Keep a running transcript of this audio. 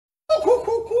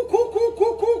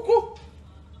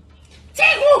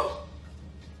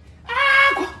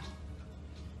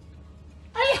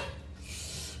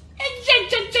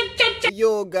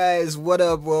Yo guys, what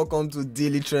up? Welcome to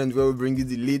Daily Trend, where we bring you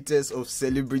the latest of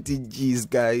celebrity gist,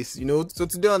 guys. So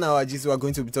today on our gist, we are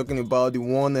going to be talking about the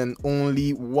one and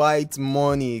only White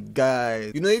Money,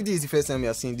 guys. If this is the first time you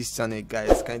are seeing this channel,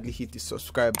 guys, kindly hit the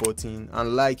subscribe button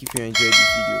and like if you enjoyed the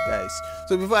video, guys.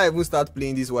 So before I even start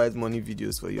playing these White Money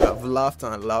videos for you, I've laughed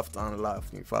and laughed and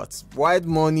laughed. In fact, White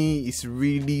Money is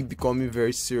really becoming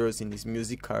very serious in his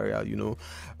music career.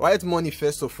 White Money,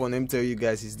 first of all, let me tell you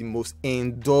guys, is the most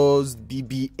endorsed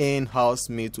BBN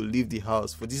housemate to leave the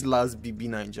house for this last BB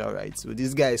Nigeria, right? So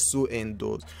this guy is so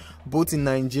endorsed, both in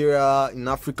Nigeria, in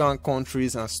African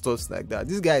countries and stuff like that.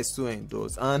 This guy is so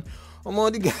endorsed, and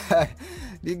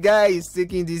the guy is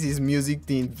taking his music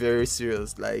thing very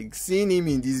serious. Like, seeing him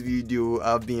in this video,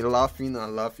 I've been laughing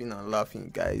and laughing and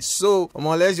laughing, guys. So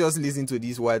let's just listen to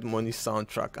this White Money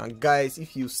soundtrack. And guys,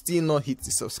 if you still not hit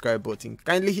the subscribe button,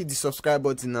 kindly hit the subscribe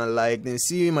button and like. Then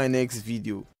see you in my next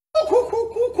video.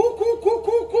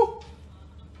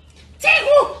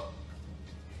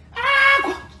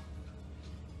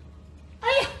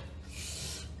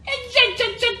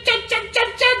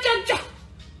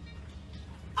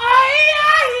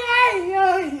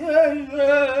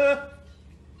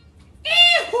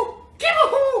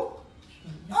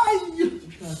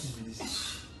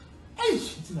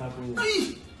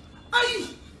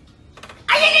 Ay!